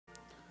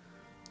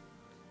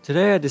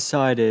Today I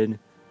decided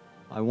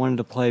I wanted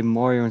to play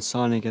Mario and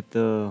Sonic at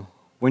the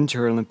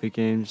Winter Olympic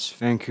Games,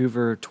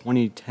 Vancouver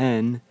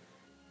 2010,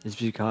 is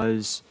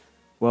because,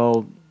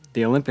 well,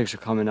 the Olympics are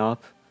coming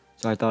up,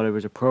 so I thought it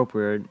was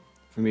appropriate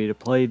for me to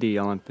play the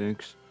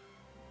Olympics,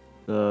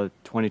 the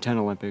 2010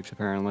 Olympics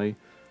apparently,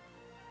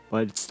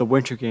 but it's the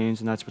Winter Games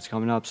and that's what's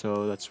coming up,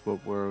 so that's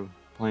what we're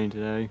playing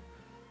today.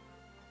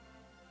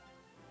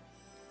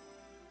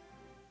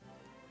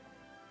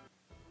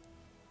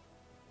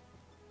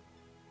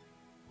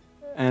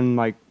 And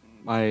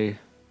my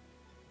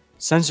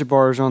sensor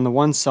bar is on the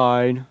one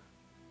side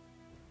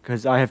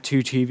because I have two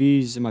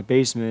TVs in my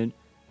basement,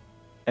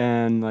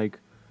 and like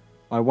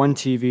my one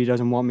TV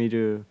doesn't want me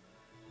to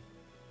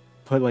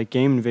put like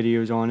gaming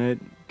videos on it,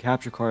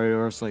 capture card,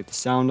 or else like the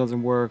sound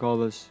doesn't work, all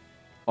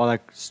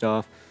that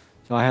stuff.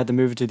 So I had to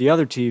move it to the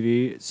other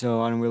TV.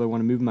 So I don't really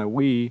want to move my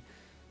Wii,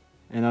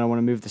 and I don't want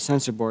to move the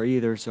sensor bar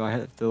either. So I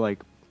have to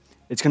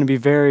it's gonna be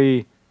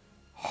very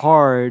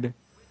hard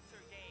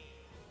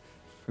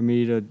for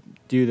me to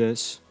do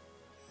this.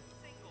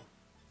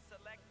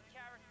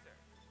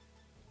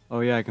 Oh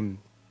yeah, I can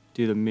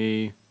do the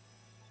me.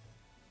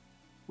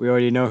 We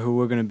already know who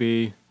we're gonna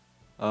be.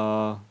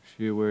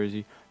 Shoot, where is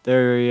he?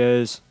 There he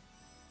is.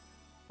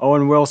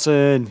 Owen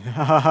Wilson.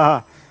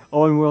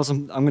 Owen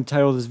Wilson. I'm gonna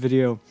title this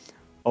video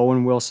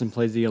Owen Wilson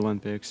plays the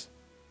Olympics.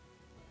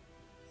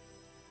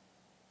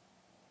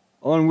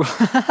 Owen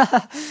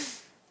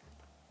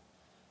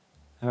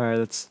Alright,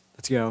 let's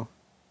go.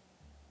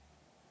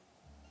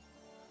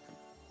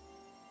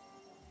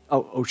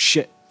 Oh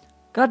shit.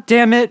 God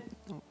damn it!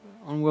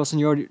 Owen Wilson,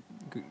 you're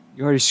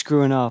already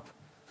screwing up.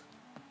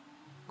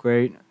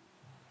 Great.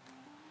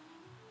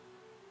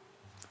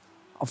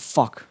 Oh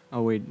fuck.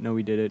 Oh wait, no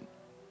we did it.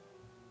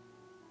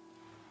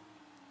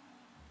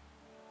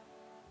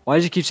 Why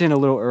did you keep saying a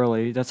little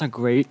early? That's not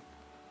great.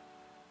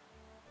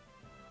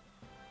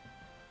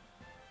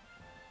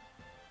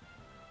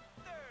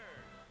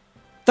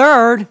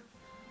 Third?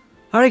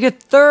 How did I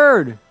get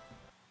third?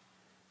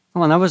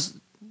 Come on, I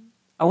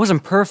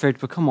wasn't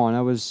perfect, but come on,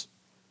 I was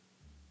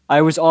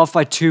off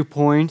by 2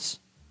 points.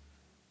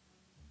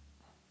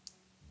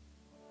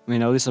 I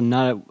mean, at least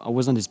I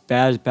wasn't as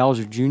bad as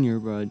Bowser Jr.,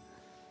 but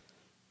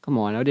come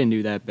on, I didn't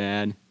do that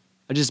bad.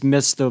 I just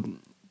missed the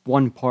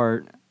one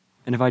part,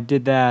 and if I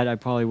did that, I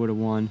probably would have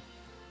won.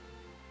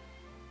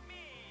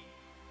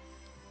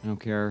 I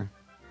don't care.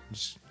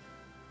 Just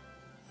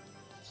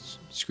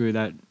screw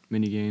that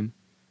minigame.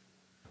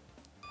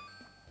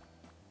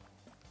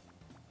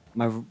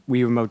 My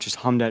Wii remote just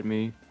hummed at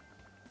me.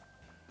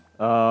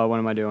 What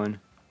am I doing?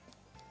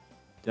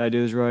 Did I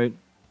do this right?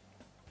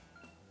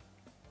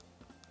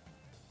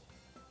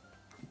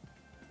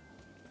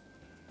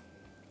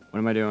 What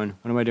am I doing?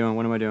 What am I doing?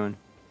 What am I doing?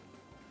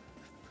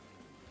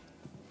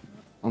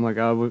 Oh my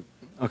god.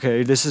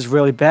 Okay, this is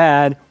really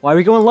bad. Why are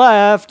we going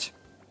left?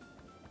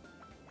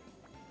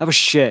 That was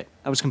shit.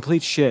 That was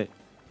complete shit.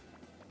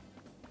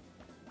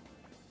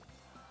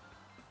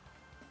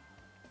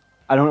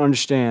 I don't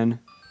understand.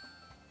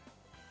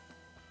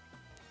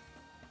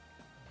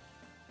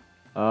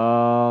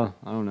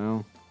 I don't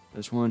know.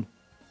 This one.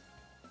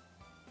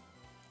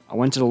 I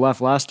went to the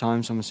left last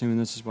time, so I'm assuming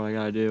this is what I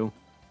gotta do.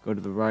 Go to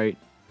the right.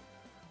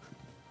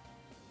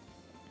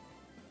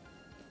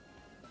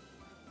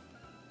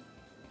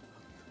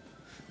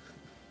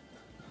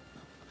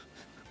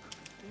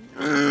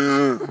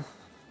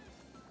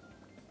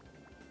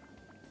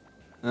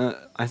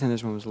 I think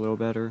this one was a little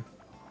better.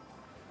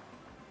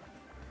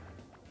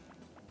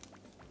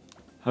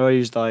 How do I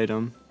use the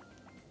item?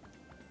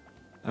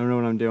 I don't know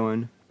what I'm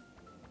doing.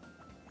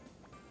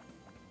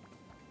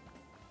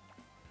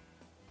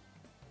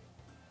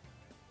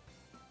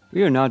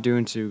 We are not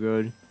doing too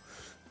good.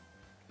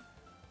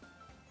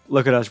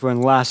 Look at us, we're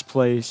in last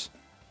place.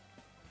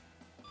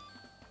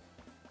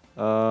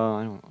 I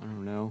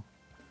don't know.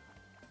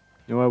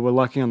 You know what, we're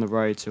lucky on the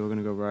right, so we're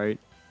gonna go right.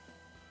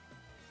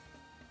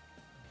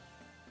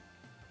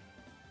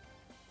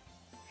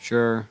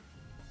 Sure.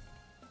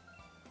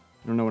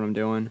 I don't know what I'm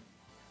doing.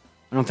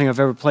 I don't think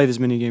I've ever played this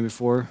minigame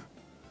before.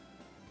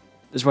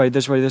 This way,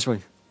 this way, this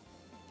way.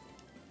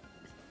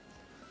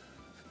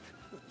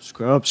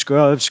 Scrub,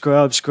 scrub,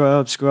 scrub,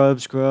 scrub,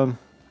 scrub, scrub.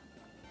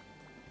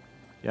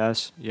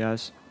 Yes,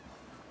 yes.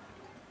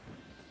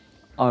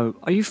 Oh,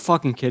 are you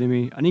fucking kidding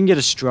me? I didn't get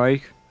a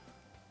strike.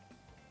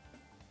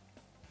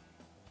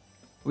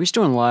 Are we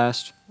still in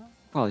last?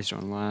 Probably still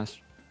in last.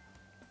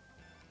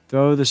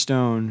 Throw the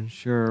stone.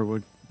 Sure,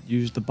 we'll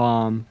use the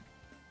bomb.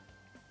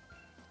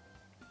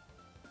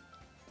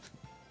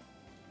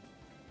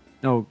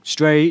 No,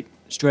 straight,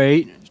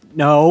 straight.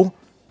 No.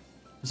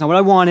 That's not what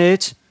I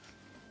wanted.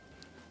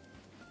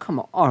 Come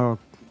on. Oh.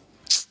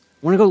 I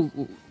want to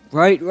go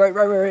right, right,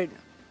 right, right, right.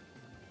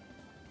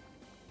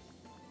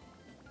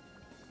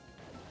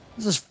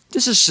 This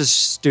is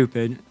just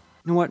stupid. You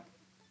know what?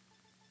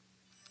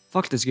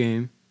 Fuck this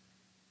game.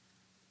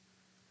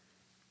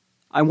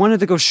 I wanted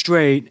to go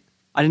straight.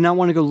 I did not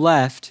want to go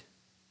left.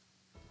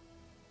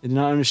 I did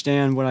not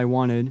understand what I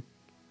wanted.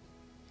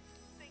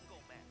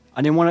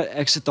 I didn't want to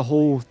exit the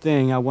whole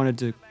thing. I wanted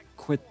to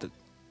quit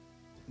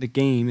the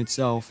game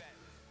itself.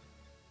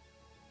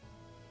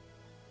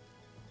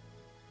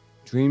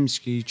 Dream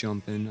ski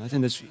jumping. I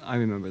think this. I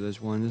remember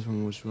this one. This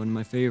one was one of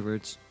my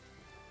favorites,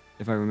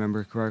 if I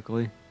remember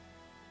correctly.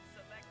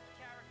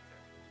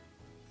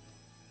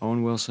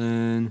 Owen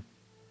Wilson.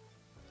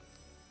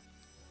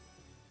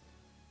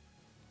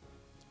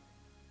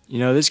 You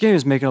know, this game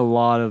is making a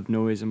lot of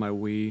noise in my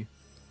Wii.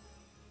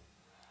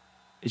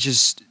 It's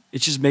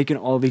just making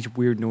all these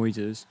weird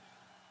noises.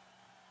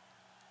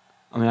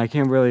 I mean, I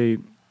can't really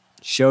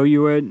show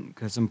you it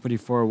because I'm pretty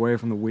far away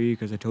from the Wii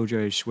because I told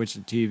you I switched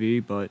the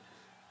TV, but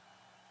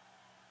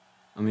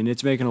I mean,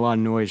 it's making a lot of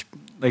noise.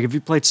 Like if you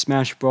played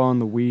Smash Bros on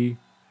the Wii,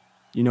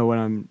 you know what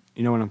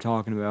I'm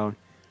talking about.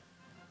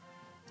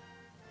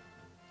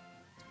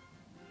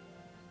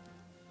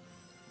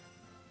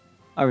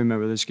 I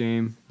remember this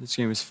game. This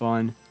game is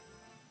fun.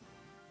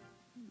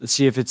 Let's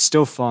see if it's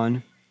still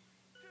fun.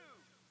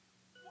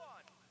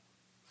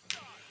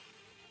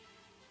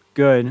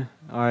 Good.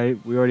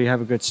 Alright, we already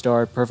have a good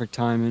start. Perfect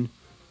timing.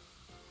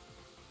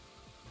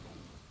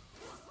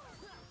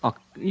 Oh, are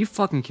you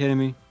fucking kidding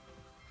me?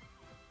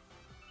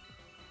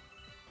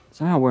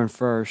 Somehow we're in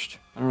first.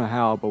 I don't know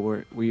how, but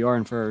we are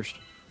in first.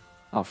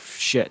 Oh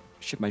shit.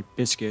 Shit my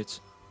biscuits.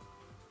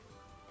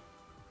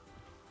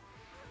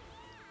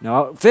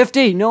 No,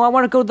 50! No, I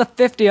want to go to the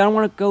 50. I don't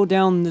want to go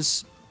down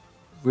this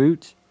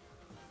route.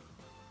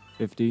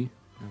 50.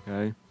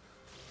 Okay.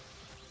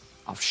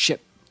 Oh shit.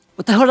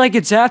 What the hell did I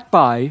get zapped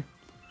by?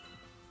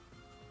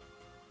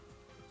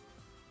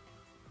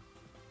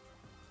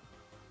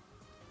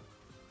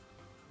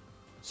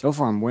 So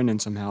far I'm winning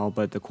somehow,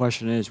 but the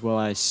question is, will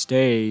I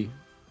stay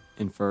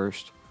in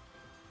first?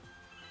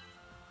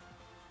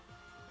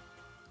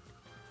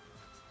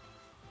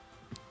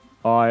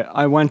 Oh,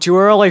 I went too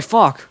early,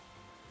 fuck!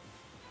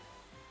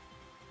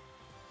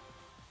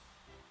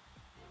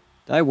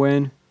 Did I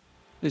win?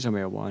 Please tell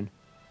me I won.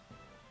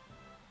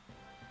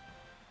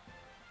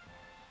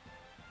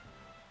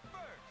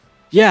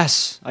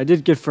 Yes! I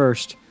did get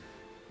first.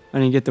 I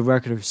didn't get the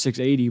record of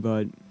 680,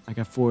 but I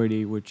got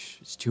 480, which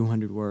is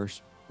 200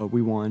 worse. But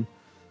we won.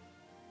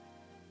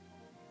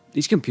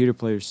 These computer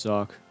players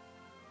suck.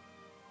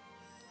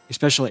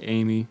 Especially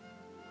Amy.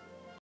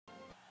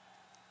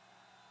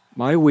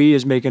 My Wii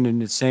is making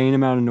an insane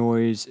amount of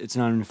noise. It's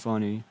not even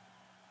funny.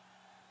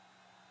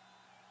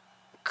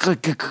 That's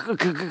what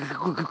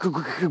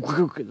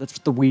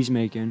the Wii's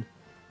making.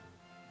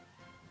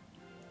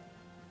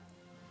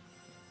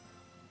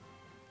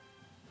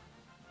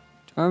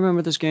 Do I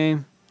remember this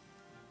game?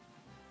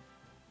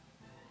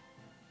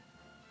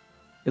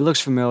 It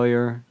looks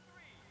familiar.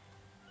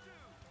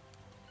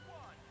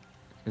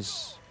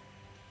 Because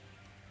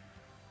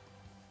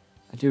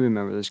I do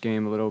remember this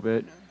game a little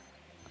bit.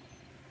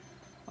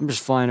 I'm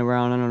just flying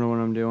around. I don't know what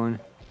I'm doing.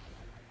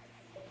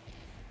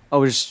 Oh,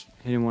 we're just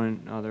hitting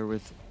one another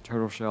with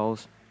turtle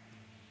shells.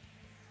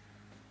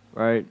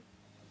 Right.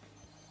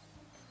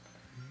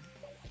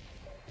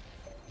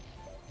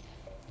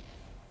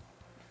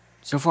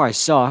 So far I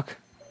suck.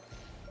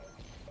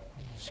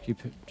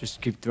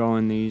 Just keep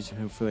throwing these.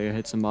 Hopefully I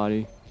hit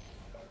somebody.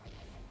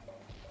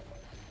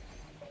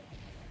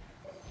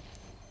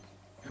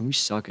 And we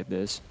suck at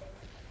this.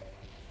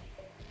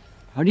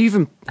 How do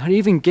you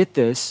even get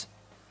this?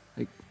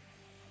 Like,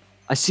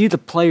 I see the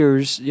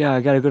players. Yeah,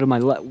 I gotta go to my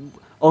left.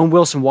 Owen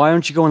Wilson, why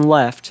aren't you going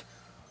left?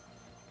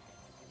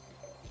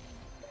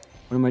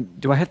 What am I?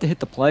 Do I have to hit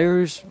the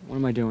players? What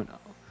am I doing?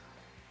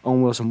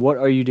 Owen Wilson, what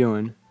are you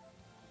doing?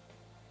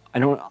 I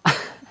don't. I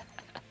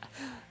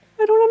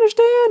don't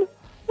understand.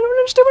 I don't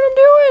understand what I'm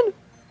doing.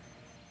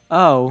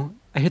 Oh,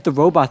 I hit the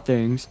robot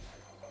things.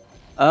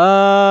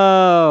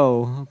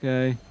 Oh,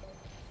 okay.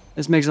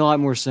 This makes a lot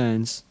more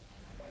sense.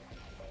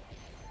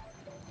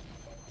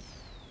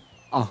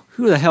 Oh,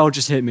 who the hell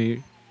just hit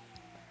me?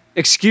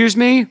 Excuse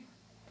me?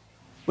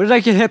 What did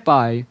I get hit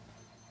by?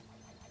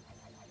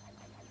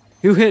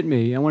 Who hit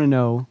me? I want to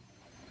know.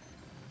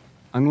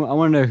 I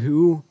want to know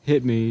who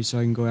hit me so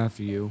I can go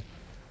after you.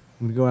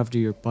 I'm going to go after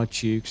your butt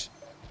cheeks.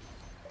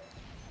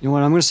 You know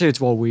what? I'm going to say it's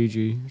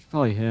Waluigi. It's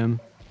probably him.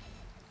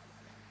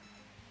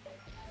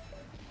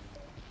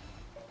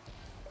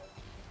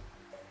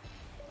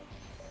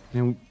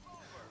 And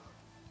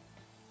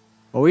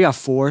well, we got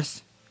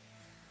fourth.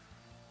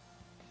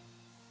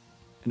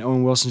 And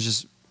Owen Wilson's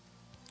just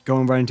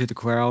going right into the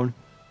crowd.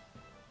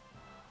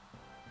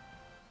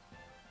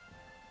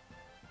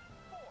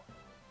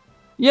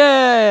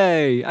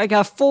 Yay! I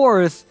got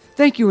fourth!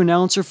 Thank you,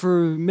 announcer,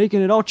 for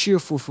making it all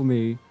cheerful for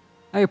me.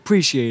 I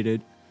appreciate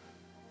it.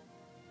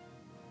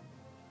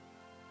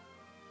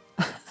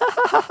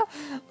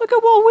 Look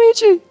at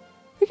Waluigi!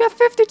 We got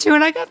 52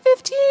 and I got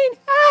 15!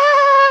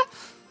 Ah!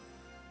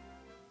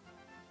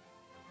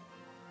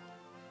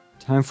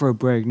 Time for a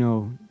break.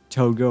 No,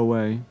 Toad, go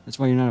away. That's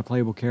why you're not a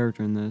playable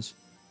character in this.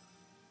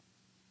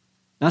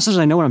 Now since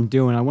I know what I'm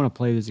doing, I want to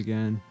play this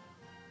again.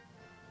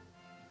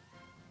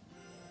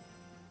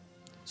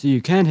 So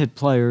you can hit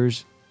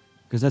players,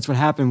 because that's what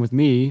happened with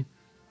me.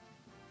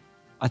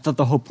 I thought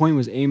the whole point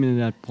was aiming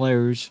it at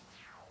players.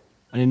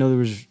 I didn't know there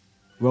was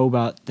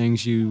robot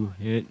things you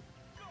hit.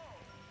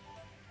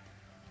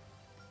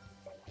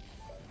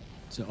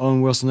 So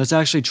Owen Wilson, let's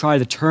actually try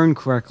to turn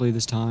correctly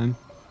this time.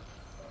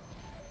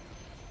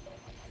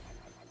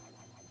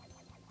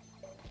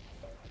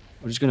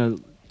 We're just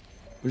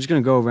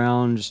gonna go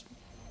around, just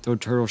throw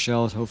turtle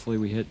shells. Hopefully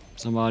we hit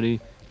somebody.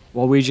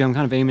 Waluigi, I'm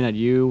kind of aiming at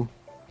you.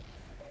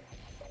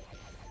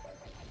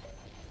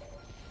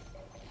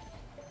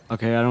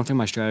 Okay, I don't think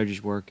my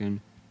strategy's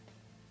working.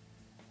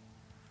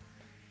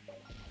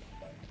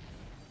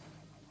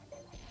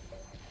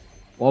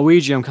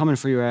 Waluigi, I'm coming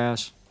for your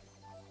ass.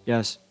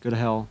 Yes, go to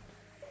hell.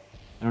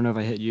 I don't know if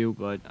I hit you,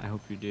 but I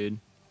hope you did.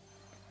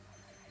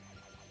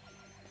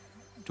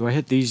 Do I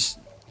hit these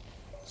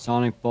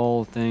Sonic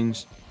Ball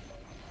things?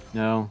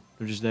 No,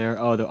 they're just there.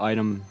 Oh, the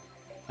item.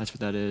 That's what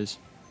that is.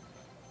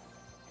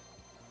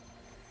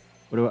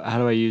 How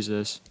do I use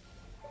this?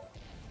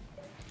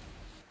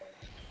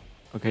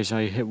 Okay, so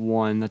I hit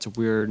one. That's a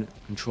weird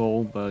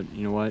control, but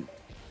you know what?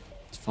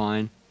 It's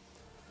fine.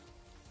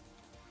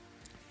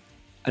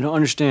 I don't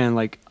understand,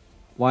 like,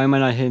 why am I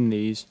not hitting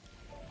these?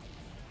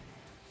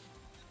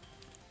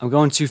 I'm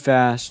going too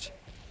fast.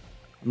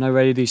 I'm not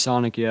ready to do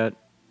Sonic yet.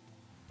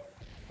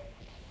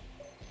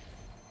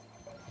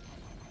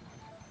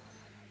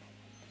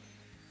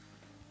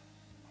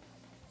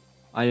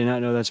 I did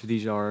not know that's what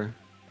these are.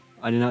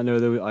 I did not know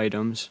they were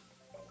items.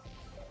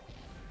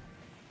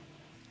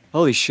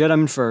 Holy shit,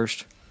 I'm in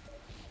first.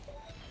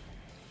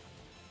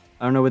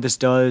 I don't know what this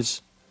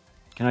does.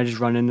 Can I just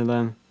run into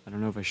them? I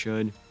don't know if I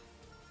should.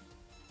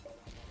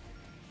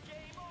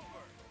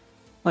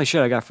 Holy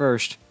shit, I got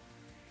first.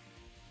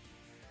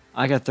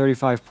 I got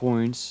 35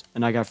 points,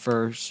 and I got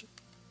first.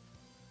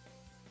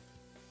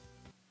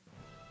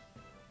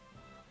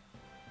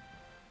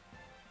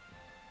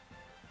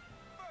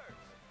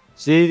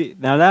 See,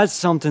 now that's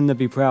something to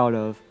be proud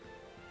of.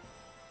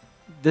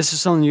 This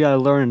is something you gotta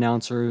learn,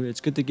 announcer.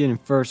 It's good to get in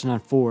first and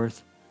not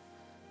fourth.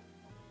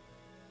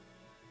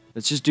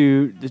 Let's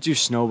do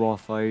snowball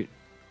fight.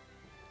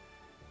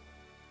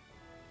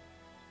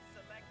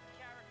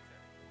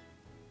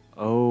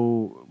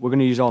 Oh, we're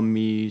gonna use all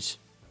me's.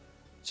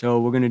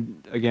 So we're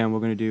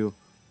gonna do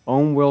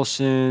Owen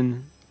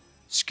Wilson,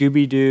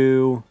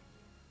 Scooby-Doo,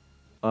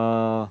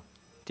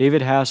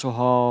 David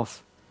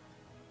Hasselhoff,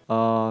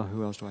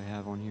 who else do I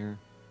have on here?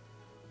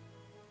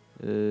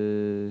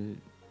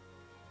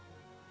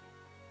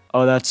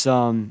 Oh, that's,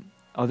 oh,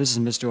 this is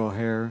Mr.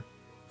 O'Hare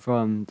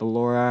from the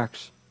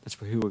Lorax. That's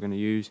who we're gonna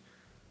use.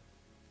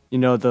 You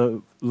know,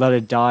 the Let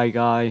It Die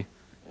guy.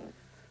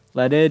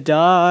 Let it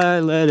die,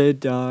 let it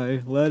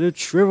die, let it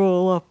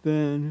shrivel up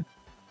and...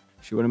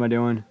 Shoot, what am I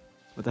doing?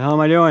 What the hell am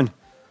I doing?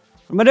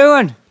 What am I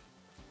doing?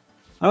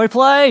 How do I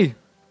play?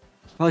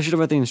 Probably should have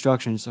read the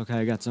instructions. Okay,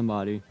 I got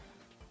somebody.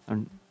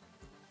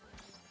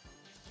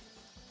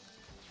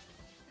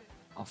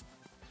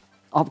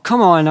 Oh,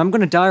 come on, I'm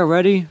gonna die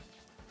already.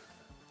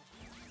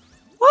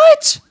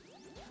 What?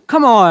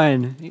 Come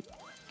on.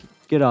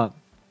 Get up.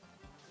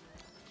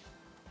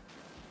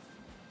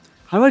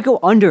 How do I go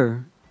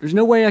under? There's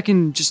no way I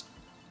can just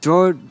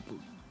throw it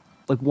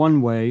like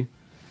one way.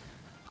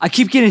 I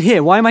keep getting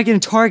hit. Why am I getting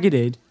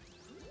targeted?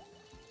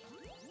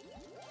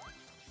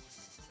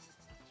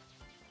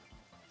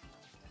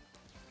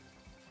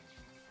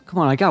 Come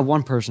on, I got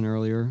one person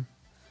earlier.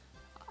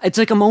 It's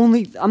like I'm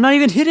not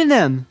even hitting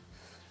them.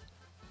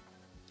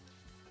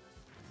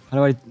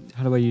 How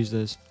do I use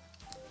this?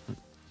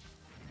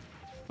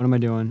 What am I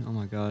doing? Oh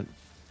my god.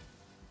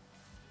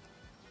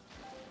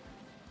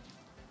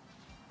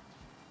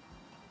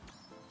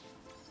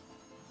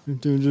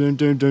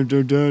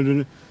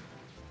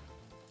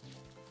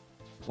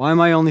 Why am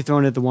I only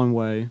throwing it the one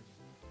way?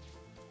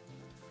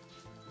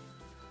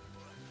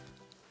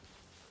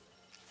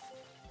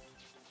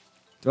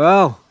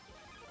 Throw!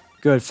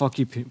 Good, fuck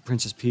you,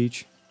 Princess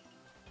Peach.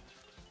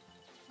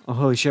 Oh,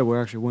 holy shit,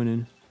 we're actually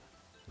winning.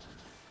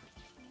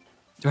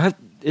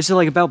 Is it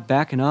like about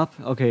backing up?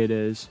 Okay, it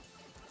is.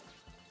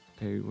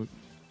 Okay,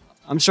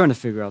 I'm starting to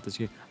figure out this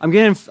game. I'm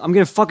getting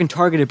fucking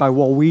targeted by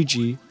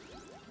Waluigi.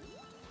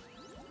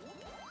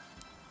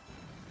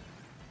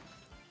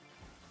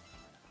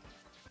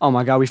 Oh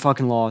my god, we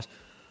fucking lost.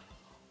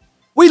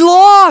 We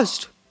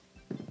lost!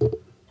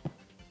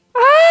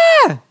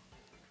 Ah! You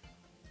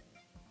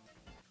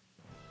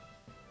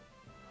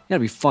gotta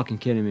be fucking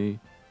kidding me.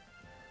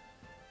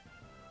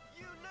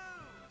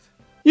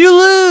 You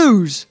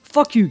lose!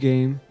 Fuck you,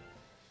 game.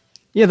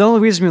 Yeah, the only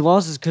reason we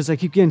lost is because I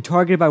keep getting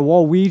targeted by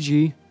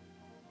Waluigi.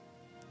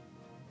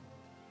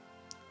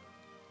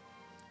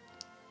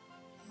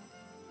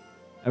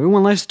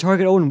 Everyone likes to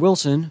target Owen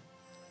Wilson.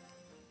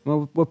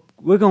 Well,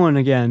 we're going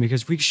again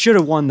because we should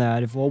have won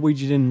that if Waluigi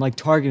didn't like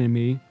targeting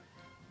me.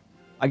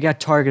 I got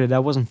targeted.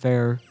 That wasn't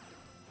fair.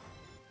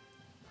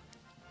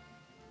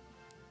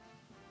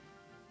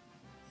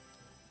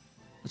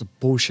 That's a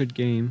bullshit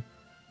game.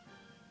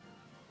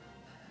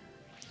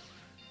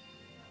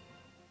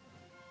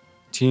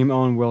 Team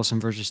Owen Wilson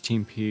versus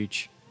Team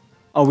Peach.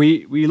 Oh,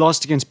 we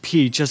lost against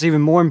Peach. That's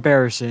even more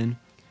embarrassing.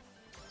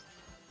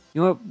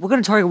 You know what? We're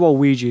gonna target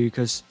Waluigi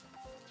because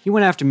he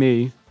went after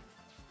me.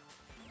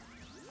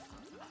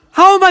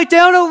 How am I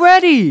down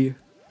already?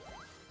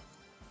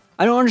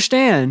 I don't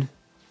understand.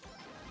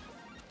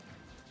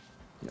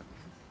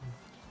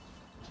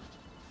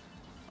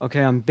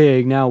 Okay, I'm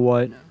big. Now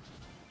what?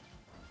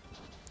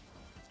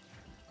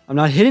 I'm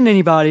not hitting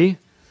anybody.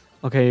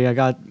 Okay, I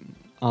got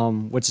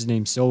what's his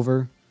name?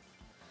 Silver.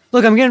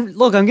 Look, I'm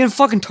getting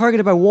fucking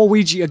targeted by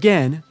Waluigi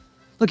again.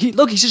 Look,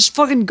 he's just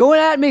fucking going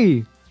at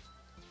me.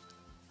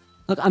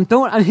 Look, I'm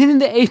hitting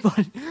the A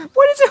button.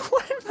 What is it?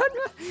 What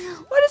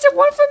does it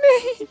want from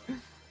me?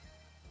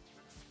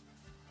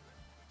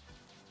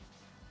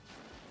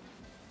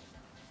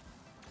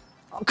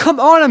 Oh, come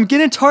on, I'm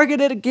getting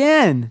targeted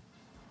again.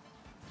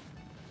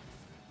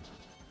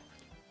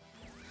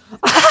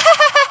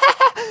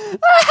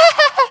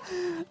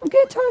 I'm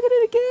getting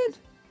targeted again.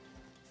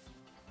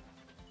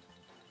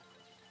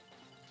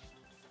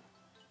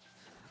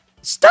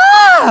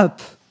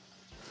 Stop!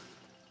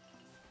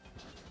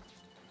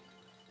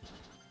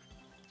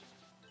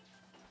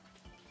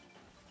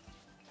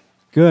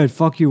 Good,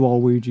 fuck you,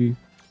 Waluigi.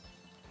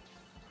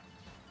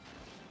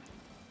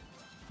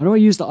 How do I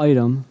use the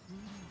item?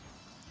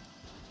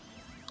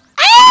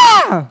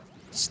 Ah!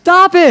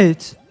 Stop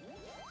it!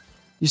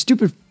 You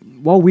stupid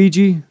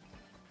Waluigi.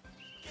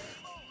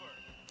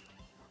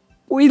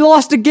 We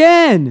lost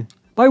again!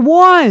 By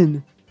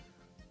 1!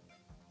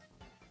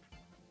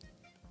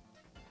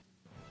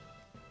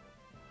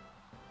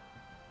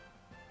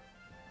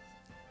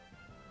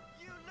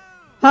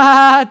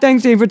 Ha!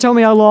 Thanks, Dave, for telling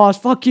me I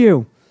lost. Fuck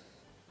you.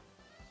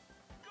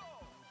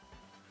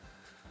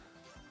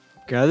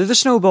 Gather the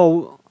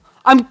snowball.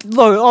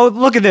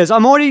 Look at this.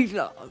 I'm already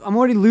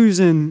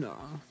losing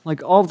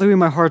like all 3 of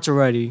my hearts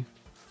already.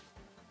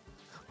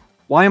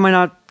 Why am I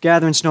not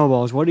gathering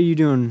snowballs? What are you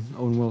doing,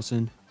 Owen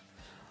Wilson?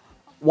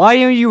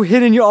 Why are you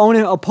hitting your own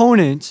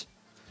opponent?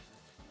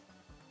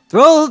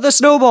 Throw the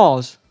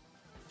snowballs.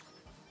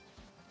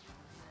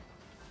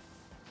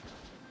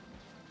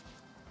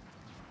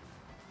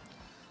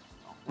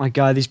 My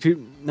God, these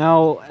people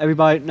now.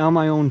 Now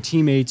my own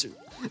teammates.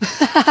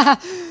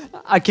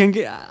 I'm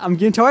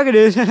getting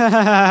targeted.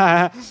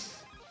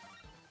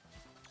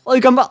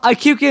 Like I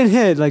keep getting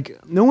hit.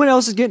 Like no one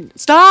else is getting.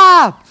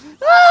 Stop!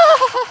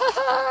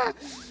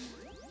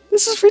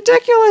 This is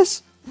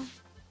ridiculous.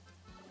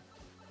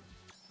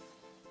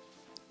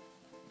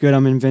 Good,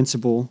 I'm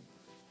invincible.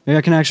 Maybe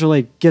I can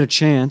actually like, get a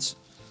chance.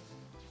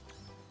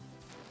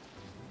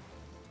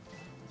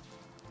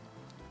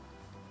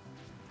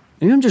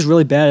 Maybe I'm just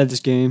really bad at this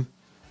game.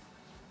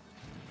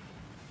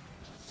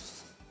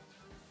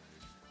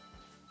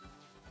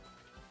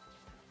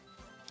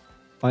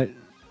 But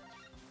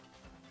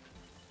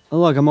oh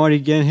look, I'm already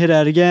getting hit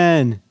at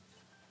again.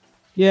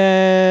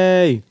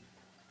 Yay!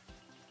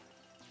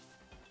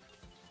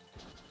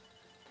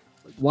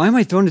 Why am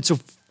I throwing it so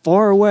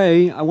far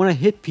away? I want to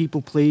hit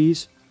people,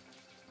 please.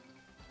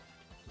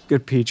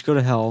 Good, Peach. Go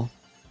to hell.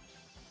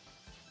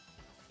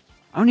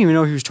 I don't even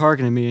know who's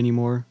targeting me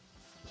anymore.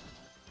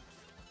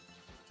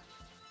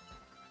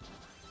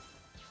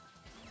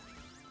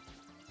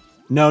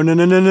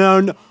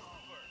 No.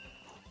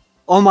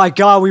 Oh my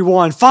God, we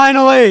won.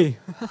 Finally!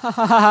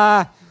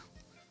 I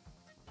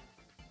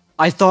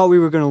thought we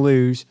were going to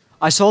lose.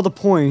 I saw the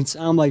points,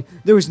 and I'm like,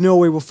 there was no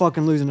way we're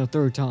fucking losing a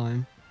 3rd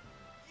time.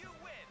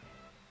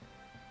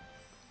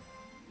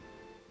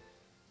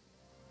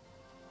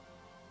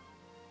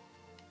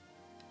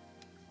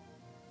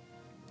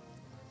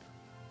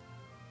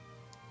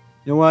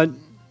 You know what?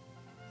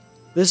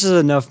 This is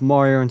enough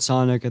Mario and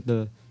Sonic at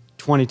the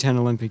 2010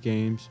 Olympic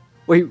Games.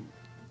 Wait,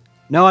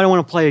 no, I don't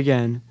want to play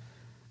again.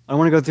 I don't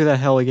want to go through that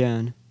hell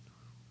again.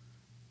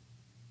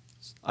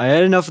 I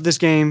had enough of this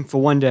game for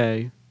one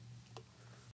day.